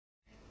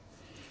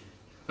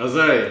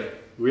Jose,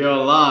 we are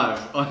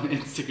live on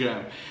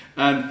Instagram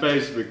and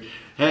Facebook.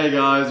 Hey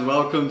guys,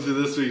 welcome to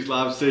this week's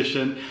live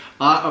session.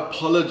 I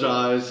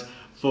apologize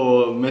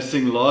for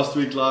missing last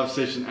week's live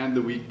session and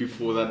the week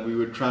before that. We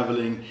were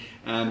traveling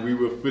and we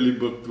were fully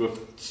booked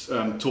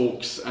with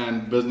talks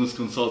and business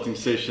consulting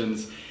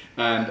sessions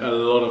and a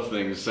lot of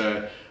things.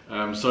 So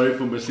sorry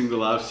for missing the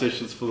live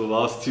sessions for the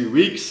last 2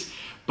 weeks,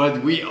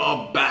 but we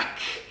are back.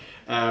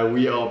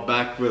 We are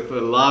back with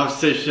a live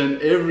session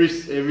every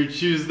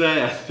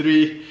Tuesday at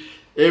 3.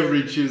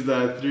 Every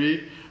Tuesday at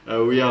 3.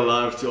 We are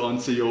live to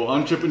answer your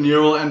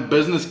entrepreneurial and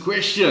business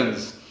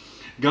questions.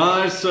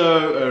 Guys,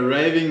 so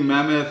Raving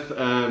Mammoth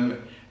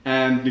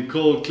and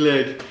Nicole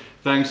Clegg,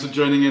 thanks for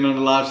joining in on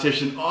the live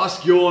session.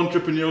 Ask your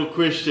entrepreneurial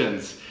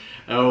questions.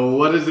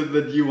 What is it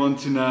that you want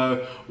to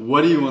know?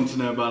 What do you want to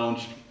know about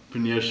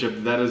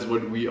entrepreneurship? That is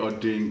what we are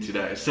doing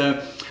today.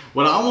 So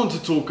what I want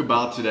to talk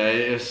about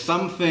today is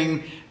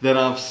something that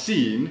I've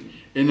seen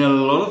in a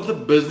lot of the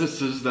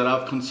businesses that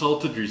I've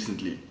consulted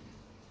recently.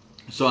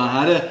 So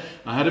I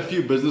had a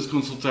few business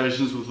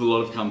consultations with a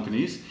lot of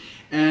companies,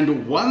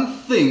 and one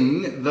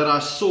thing that I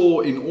saw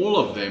in all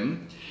of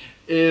them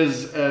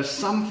is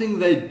something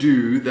they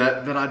do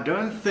that I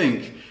don't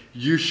think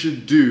you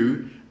should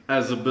do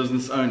as a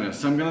business owner.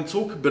 So I'm going to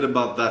talk a bit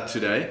about that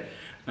today.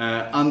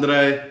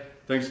 Andre,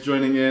 thanks for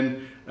joining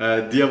in.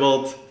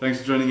 Diewald, thanks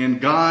for joining in.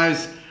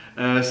 Guys,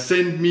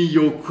 send me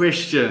your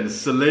questions.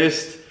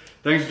 Celeste,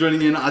 thanks for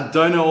joining in. I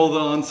don't know all the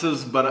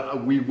answers,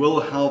 but we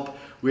will help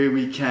where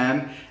we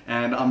can,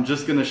 and I'm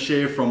just going to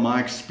share from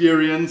my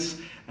experience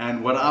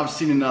and what I've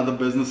seen in other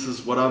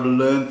businesses, what I've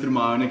learned through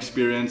my own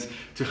experience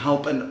to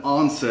help and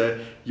answer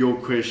your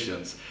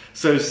questions.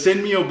 So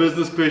send me your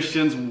business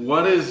questions.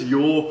 What is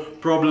your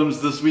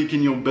problems this week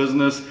in your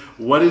business?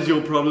 What is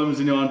your problems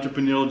in your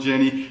entrepreneurial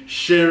journey?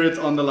 Share it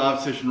on the live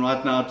session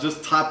right now.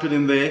 Just type it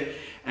in there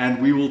and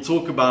we will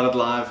talk about it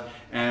live,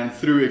 and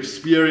through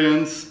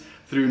experience,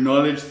 through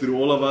knowledge, through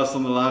all of us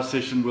on the live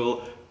session,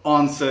 we'll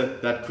answer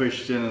that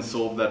question and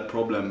solve that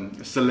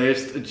problem.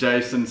 Celeste,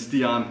 Jason,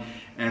 Stian,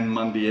 and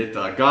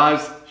Mandieta.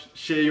 Guys,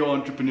 share your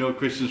entrepreneurial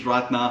questions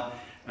right now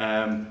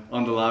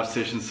on the live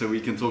session so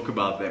we can talk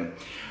about them.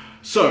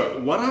 So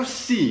what I've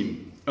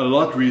seen a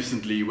lot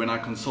recently when I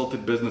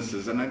consulted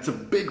businesses, and it's a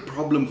big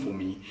problem for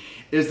me,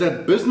 is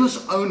that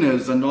business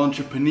owners and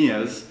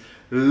entrepreneurs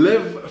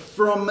live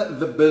from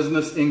the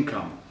business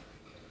income.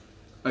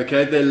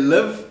 Okay, they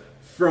live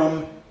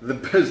from the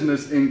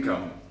business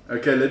income.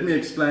 Okay, let me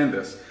explain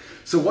this.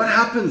 So what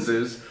happens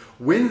is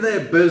when their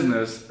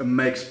business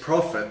makes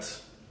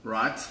profit,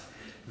 right,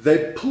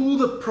 they pull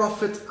the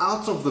profit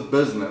out of the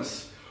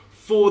business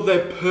for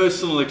their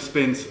personal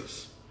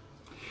expenses.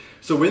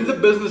 So when the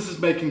business is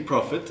making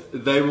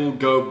profit, they will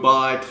go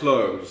buy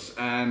clothes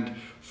and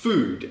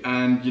food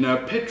and,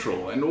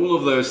 petrol and all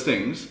of those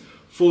things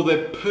for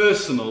their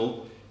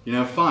personal,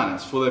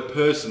 finance, for their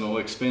personal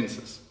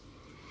expenses.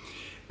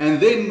 And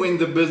then when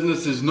the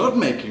business is not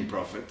making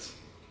profit,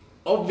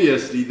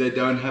 obviously they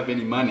don't have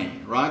any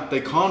money, right? They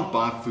can't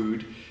buy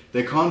food,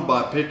 they can't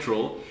buy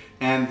petrol,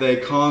 and they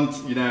can't,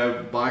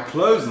 buy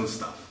clothes and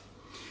stuff.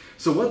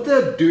 So what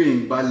they're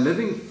doing by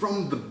living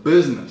from the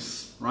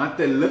business, right?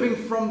 They're living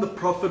from the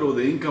profit or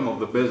the income of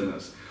the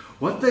business.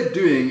 What they're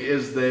doing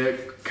is they're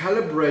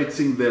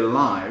calibrating their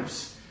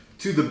lives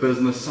to the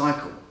business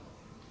cycle.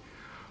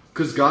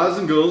 Because guys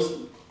and girls,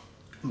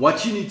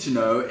 what you need to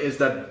know is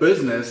that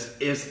business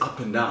is up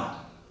and down,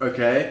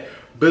 okay?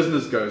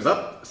 Business goes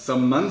up.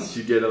 Some months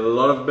you get a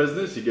lot of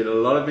business, you get a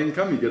lot of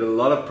income, you get a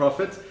lot of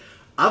profit.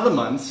 Other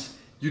months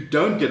you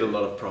don't get a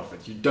lot of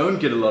profit, you don't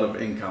get a lot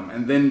of income,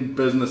 and then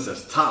business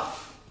is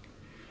tough.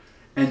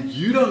 And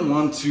you don't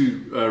want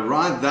to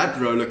ride that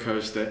roller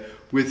coaster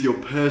with your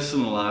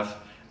personal life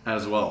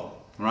as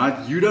well,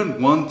 right? You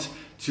don't want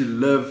to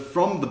live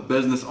from the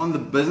business, on the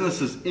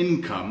business's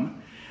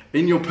income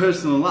in your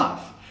personal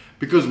life.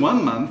 Because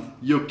one month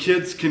your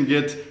kids can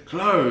get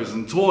clothes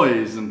and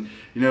toys and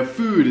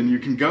food, and you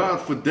can go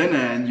out for dinner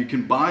and you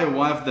can buy your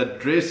wife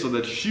that dress or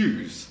that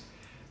shoes.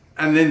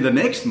 And then the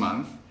next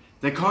month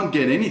they can't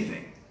get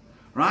anything,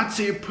 right?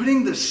 So you're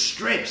putting the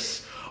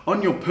stress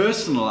on your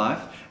personal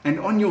life and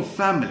on your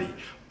family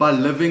by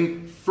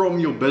living from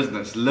your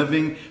business,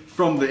 living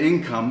from the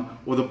income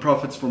or the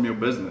profits from your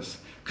business.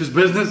 Because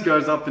business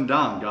goes up and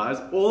down, guys,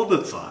 all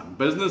the time.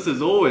 Business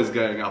is always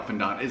going up and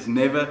down. It's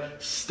never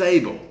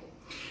stable.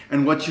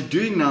 And what you're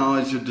doing now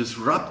is you're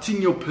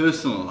disrupting your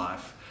personal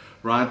life,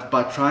 right,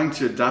 by trying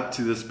to adapt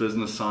to this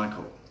business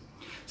cycle.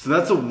 So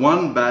that's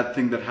one bad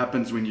thing that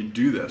happens when you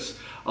do this.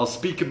 I'll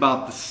speak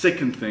about the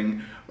second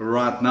thing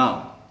right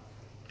now.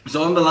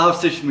 So on the live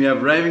session we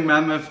have Raving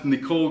Mammoth,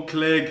 Nicole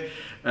Clegg,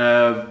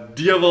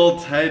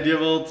 Diewald, hey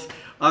Diewald,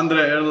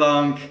 Andre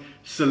Erlang,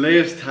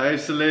 Celeste, hey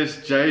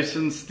Celeste,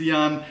 Jason,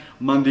 Stian,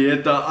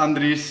 Mandieta,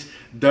 Andries,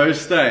 Do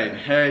Stein,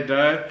 hey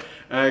Do,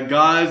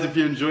 Guys, if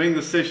you're enjoying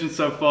the session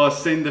so far,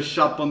 send the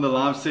shop on the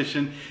live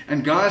session.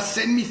 And guys,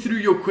 send me through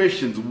your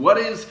questions. What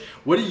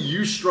are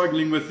you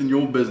struggling with in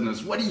your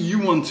business? What do you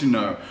want to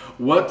know?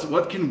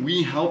 What can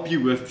we help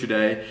you with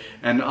today?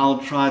 And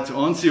I'll try to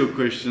answer your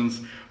questions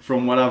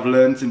from what I've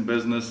learned in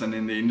business and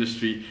in the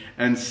industry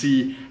and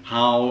see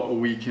how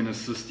we can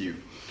assist you.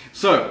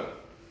 So,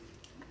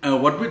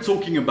 what we're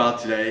talking about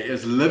today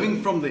is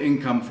living from the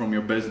income from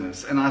your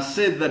business. And I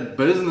said that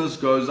business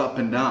goes up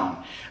and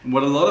down. And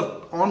what a lot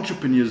of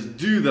entrepreneurs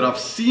do that I've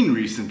seen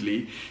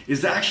recently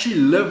is they actually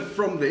live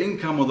from the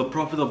income or the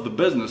profit of the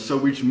business. So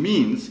which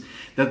means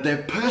that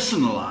their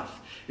personal life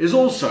is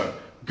also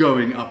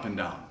going up and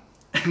down.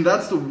 And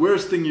that's the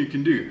worst thing you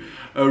can do.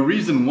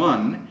 Reason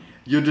one,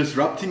 you're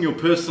disrupting your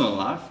personal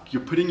life.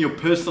 You're putting your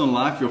personal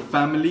life, your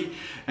family,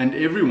 and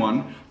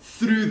everyone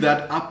through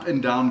that up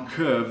and down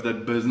curve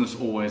that business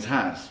always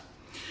has.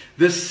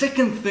 The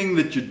second thing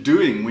that you're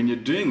doing when you're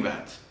doing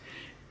that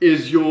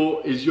is you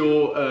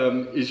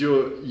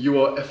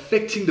are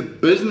affecting the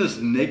business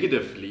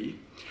negatively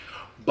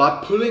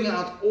by pulling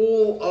out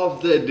all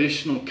of the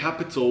additional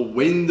capital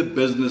when the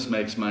business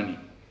makes money,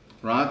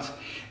 right?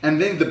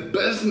 And then the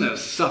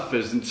business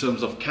suffers in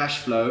terms of cash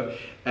flow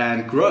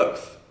and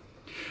growth.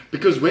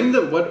 Because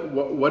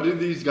what do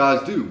these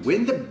guys do?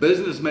 When the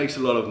business makes a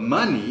lot of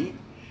money,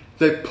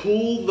 they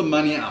pull the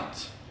money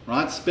out,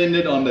 right? Spend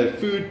it on their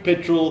food,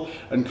 petrol,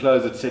 and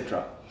clothes,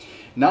 etc.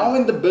 Now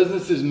when the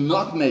business is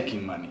not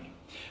making money,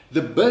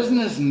 the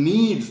business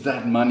needs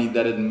that money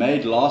that it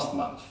made last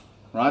month,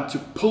 right? To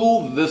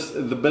pull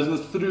the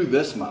business through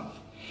this month.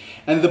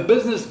 And the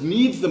business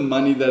needs the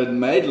money that it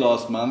made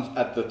last month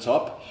at the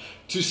top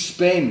to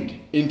spend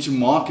into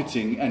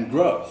marketing and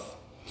growth.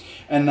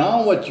 And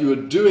now what you're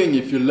doing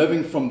if you're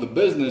living from the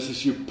business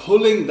is you're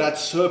pulling that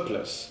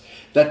surplus,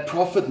 that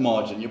profit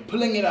margin, you're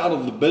pulling it out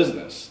of the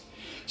business.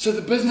 So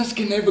the business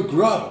can never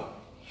grow.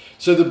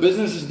 So the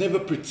business is never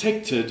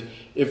protected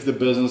if the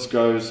business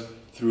goes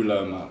through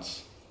low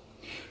months.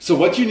 So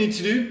what you need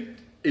to do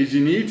is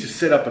you need to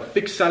set up a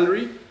fixed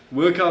salary,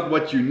 work out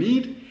what you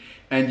need,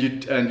 and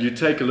you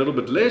take a little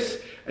bit less,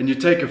 and you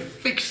take a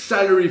fixed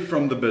salary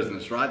from the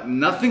business, right?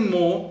 Nothing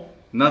more,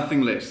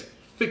 nothing less.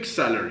 Fixed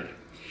salary.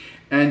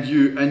 And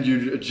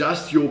you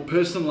adjust your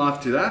personal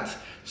life to that.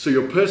 So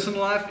your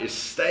personal life is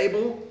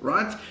stable,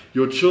 right?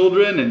 Your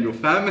children and your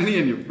family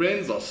and your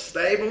friends are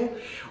stable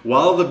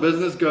while the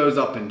business goes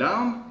up and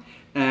down,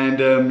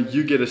 and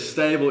you get a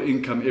stable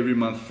income every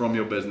month from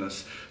your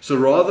business. So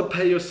rather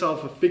pay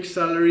yourself a fixed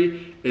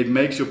salary. It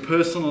makes your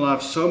personal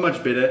life so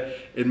much better.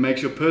 It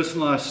makes your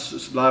personal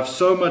life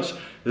so much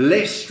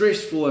less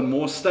stressful and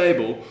more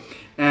stable.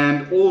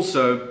 And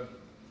also,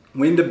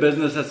 when the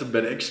business has a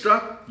bit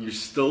extra, you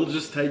still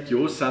just take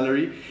your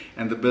salary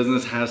and the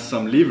business has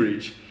some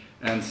leverage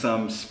and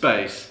some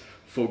space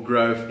for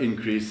growth,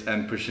 increase,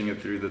 and pushing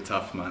it through the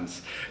tough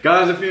months.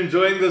 Guys, if you're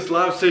enjoying this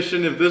live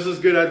session, if this is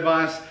good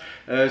advice,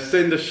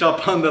 send a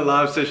shop on the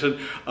live session.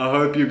 I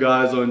hope you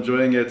guys are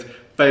enjoying it.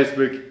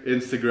 Facebook,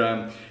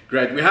 Instagram,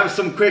 great. We have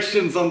some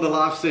questions on the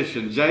live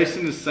session.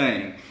 Jason is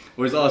saying,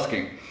 or is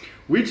asking,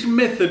 which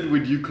method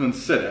would you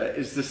consider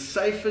is the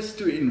safest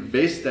to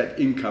invest that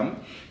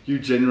income you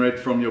generate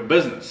from your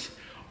business?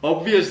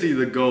 Obviously,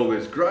 the goal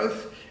is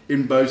growth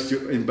in both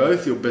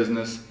your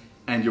business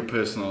and your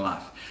personal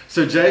life.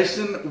 So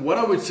Jason, what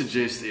I would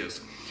suggest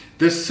is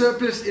the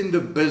surplus in the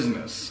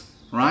business,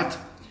 right?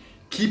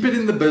 Keep it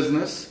in the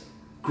business,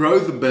 grow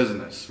the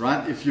business,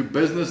 right? If your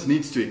business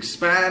needs to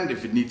expand,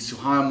 if it needs to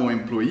hire more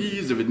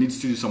employees, if it needs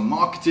to do some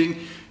marketing,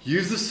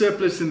 use the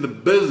surplus in the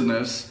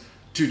business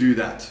to do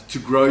that, to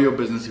grow your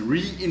business,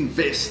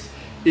 reinvest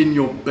in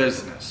your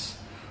business,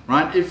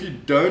 right? If you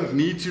don't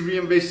need to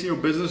reinvest in your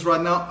business right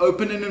now,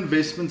 open an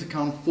investment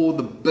account for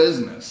the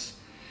business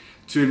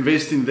to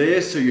invest in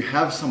there, so you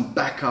have some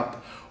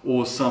backup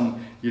or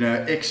some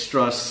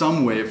extra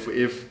somewhere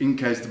if in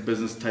case the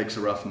business takes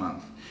a rough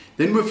month.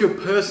 Then with your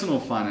personal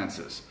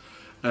finances,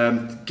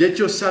 get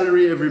your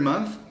salary every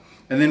month,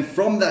 and then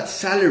from that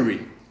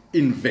salary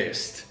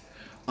invest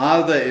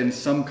either in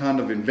some kind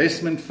of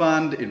investment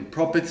fund, in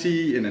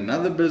property, in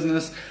another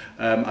business.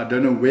 I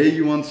don't know where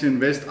you want to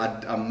invest.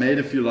 I made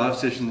a few live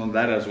sessions on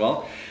that as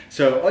well.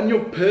 So on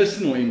your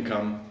personal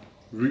income,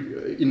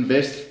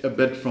 invest a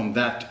bit from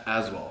that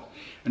as well.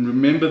 And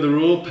remember the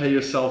rule, pay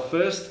yourself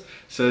first.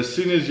 So as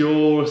soon as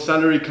your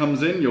salary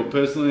comes in, your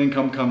personal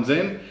income comes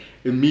in,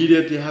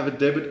 immediately have a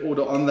debit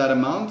order on that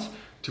amount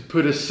to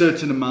put a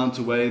certain amount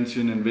away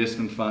into an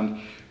investment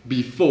fund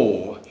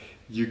before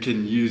you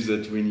can use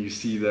it when you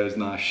see those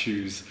nice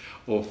shoes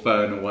or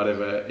phone or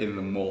whatever in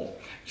the mall.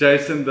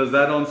 Jason, does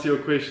that answer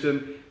your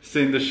question?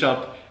 Send the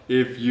shop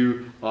if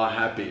you are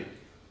happy.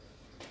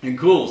 And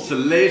cool,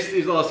 Celeste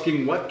is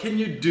asking, what can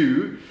you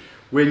do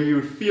when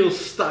you feel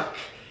stuck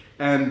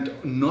and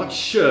not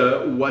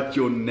sure what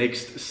your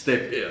next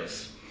step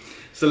is?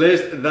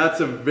 Celeste, that's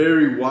a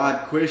very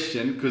wide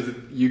question because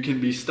you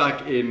can be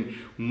stuck in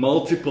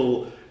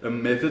multiple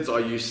methods?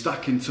 Are you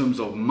stuck in terms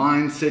of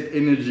mindset,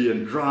 energy,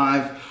 and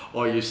drive?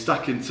 Are you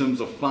stuck in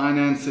terms of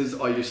finances?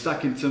 Are you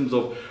stuck in terms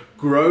of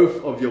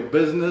growth of your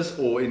business,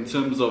 or in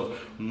terms of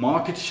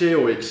market share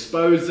or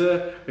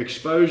exposure?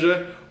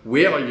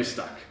 Where are you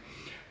stuck?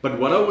 But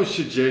what I would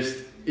suggest,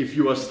 if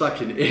you are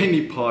stuck in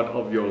any part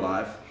of your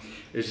life,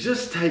 is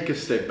just take a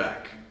step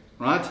back,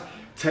 right?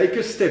 Take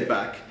a step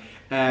back,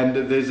 and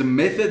there's a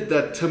method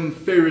that Tim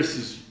Ferriss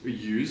has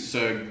used.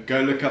 So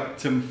go look up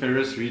Tim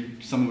Ferriss,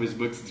 read some of his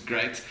books, it's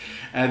great.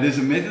 And there's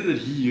a method that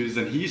he used,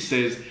 and he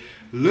says,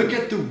 look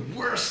at the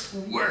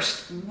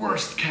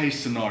worst case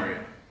scenario,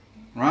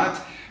 right?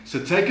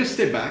 So take a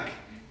step back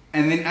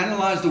and then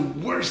analyze the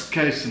worst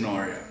case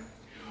scenario.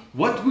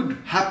 What would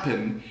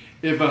happen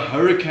if a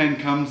hurricane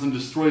comes and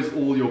destroys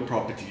all your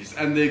properties,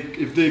 and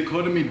if the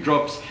economy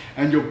drops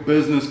and your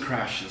business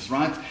crashes,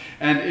 right?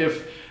 And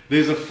if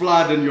there's a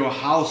flood and your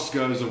house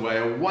goes away,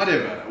 or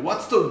whatever,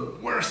 what's the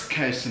worst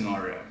case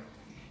scenario?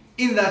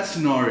 In that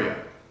scenario,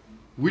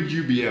 would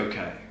you be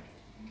okay?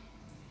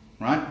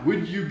 Right?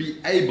 Would you be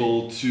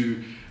able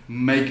to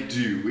make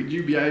do? Would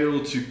you be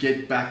able to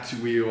get back to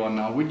where you are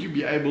now? Would you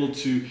be able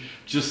to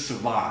just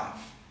survive?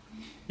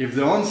 If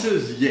the answer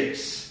is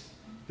yes,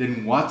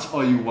 then what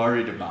are you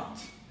worried about,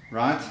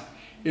 right?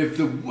 If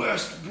the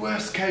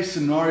worst case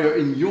scenario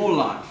in your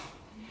life,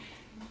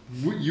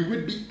 you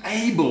would be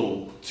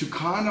able to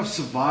kind of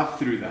survive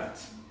through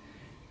that,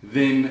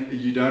 then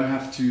you don't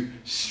have to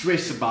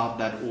stress about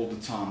that all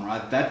the time,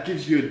 right? That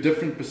gives you a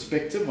different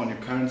perspective on your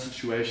current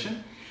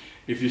situation.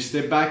 If you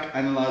step back,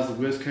 analyze the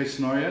worst case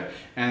scenario,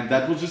 and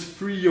that will just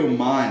free your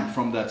mind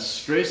from that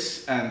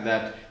stress and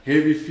that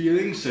heavy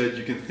feeling, so that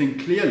you can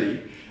think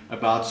clearly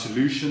about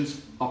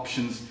solutions,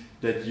 options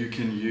that you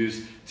can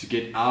use to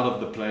get out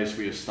of the place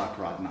where you're stuck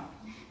right now,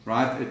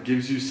 right? It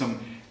gives you some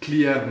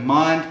clear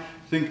mind.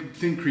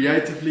 Think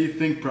creatively,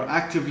 think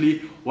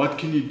proactively. What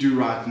can you do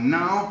right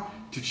now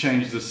to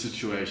change the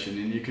situation?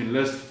 And you can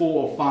list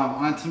 4 or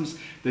 5 items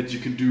that you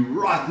can do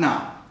right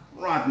now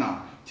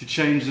to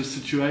change the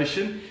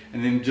situation,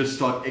 and then just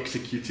start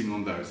executing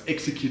on those.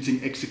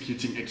 Executing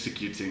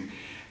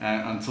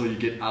until you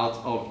get out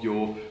of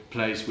your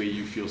place where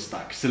you feel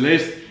stuck.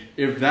 Celeste,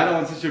 if that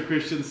answers your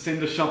question,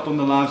 send a shop on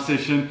the live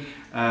session.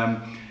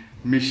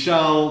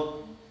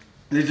 Michelle,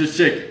 let's just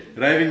check.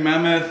 Raving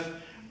Mammoth,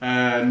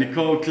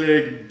 Nicole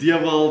Clegg,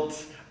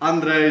 Diewald,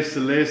 Andre,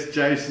 Celeste,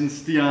 Jason,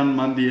 Stian,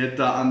 Mandieta,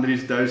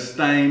 Andries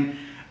Doustein,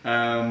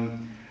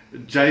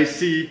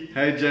 JC,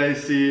 hey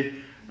JC,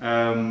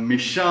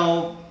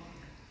 Michelle,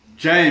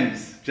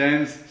 James,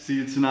 see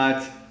you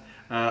tonight,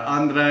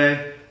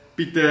 Andre,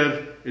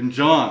 Peter, and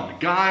John.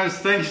 Guys,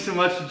 thank you so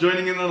much for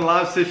joining in on the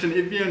live session.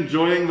 If you're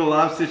enjoying the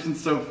live session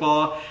so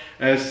far,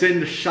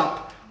 send a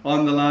shop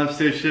on the live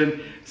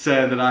session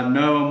so that I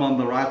know I'm on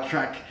the right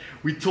track.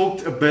 We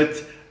talked a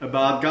bit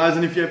about, guys,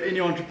 and if you have any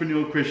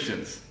entrepreneurial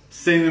questions,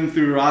 send them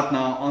through right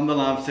now on the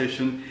live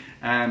session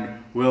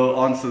and we'll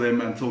answer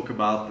them and talk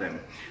about them.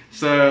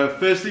 So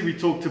firstly, we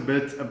talked a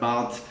bit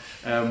about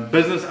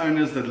business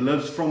owners that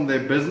lives from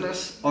their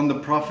business on the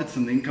profits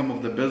and the income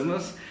of the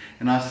business.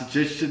 And I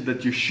suggested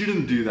that you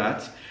shouldn't do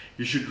that.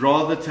 You should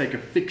rather take a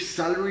fixed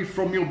salary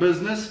from your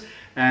business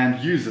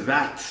and use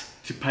that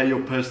to pay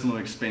your personal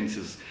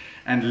expenses,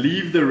 and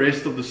leave the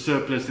rest of the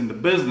surplus in the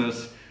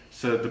business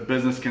so that the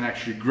business can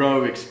actually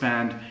grow,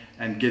 expand,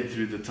 and get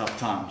through the tough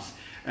times.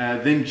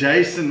 Then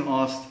Jason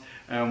asked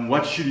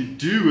what should he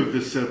do with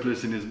the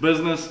surplus in his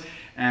business,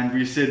 and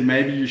we said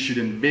maybe you should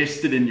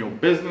invest it in your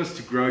business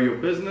to grow your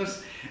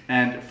business,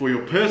 and for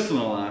your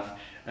personal life,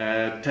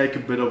 take a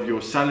bit of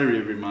your salary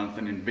every month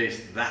and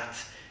invest that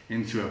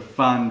into a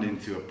fund,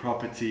 into a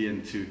property,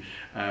 into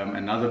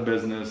another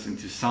business,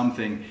 into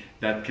something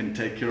that can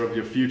take care of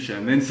your future.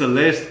 And then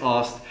Celeste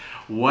asked,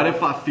 what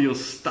if I feel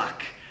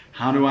stuck?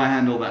 How do I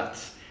handle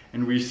that?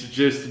 And we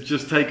suggest to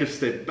just take a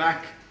step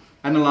back,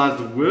 analyze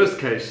the worst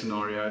case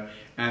scenario,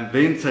 and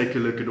then take a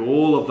look at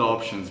all of the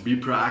options. Be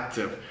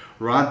proactive.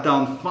 Write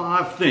down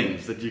 5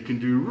 things that you can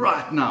do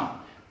right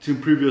now to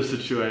improve your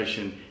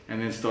situation,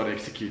 and then start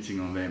executing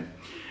on them.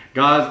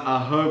 Guys, I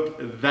hope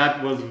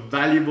that was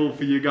valuable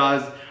for you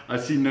guys. I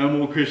see no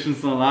more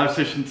questions on the live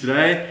session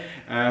today.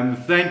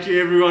 Thank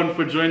you everyone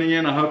for joining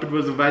in. I hope it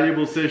was a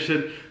valuable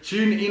session.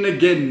 Tune in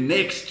again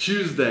next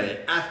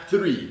Tuesday at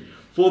 3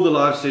 for the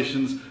live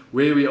sessions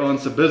where we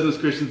answer business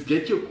questions.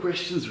 Get your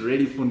questions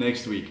ready for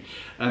next week.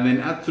 And then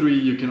at 3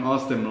 you can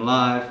ask them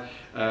live.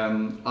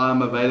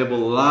 I'm available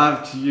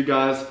live to you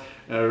guys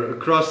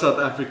across South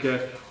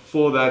Africa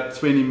for that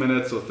 20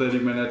 minutes or 30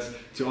 minutes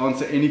to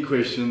answer any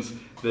questions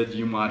that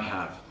you might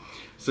have.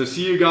 So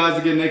see you guys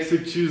again next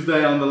week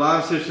Tuesday on the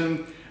live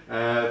session.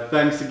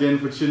 Thanks again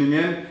for tuning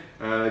in.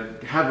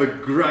 Have a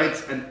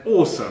great and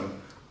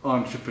awesome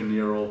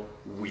entrepreneurial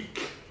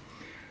week.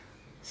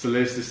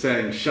 Celeste is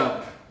saying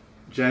shop,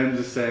 James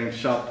is saying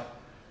shop,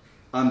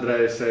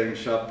 Andre is saying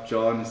shop,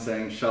 John is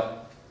saying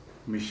shop,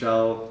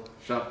 Michelle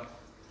shop,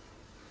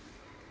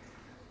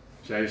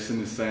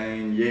 Jason is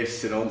saying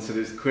yes, it answered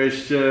his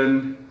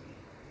question,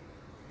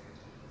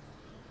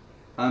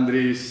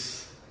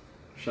 Andries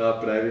Shout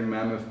out Braving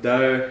Mammoth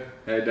Doe.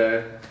 Hey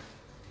Doe.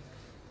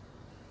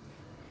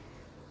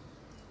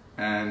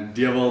 And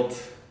Dierwold.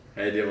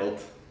 Hey Dierwold.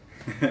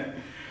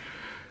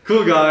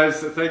 Cool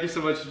guys, thank you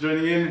so much for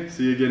joining in.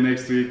 See you again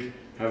next week.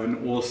 Have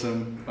an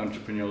awesome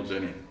entrepreneurial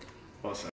journey. Awesome.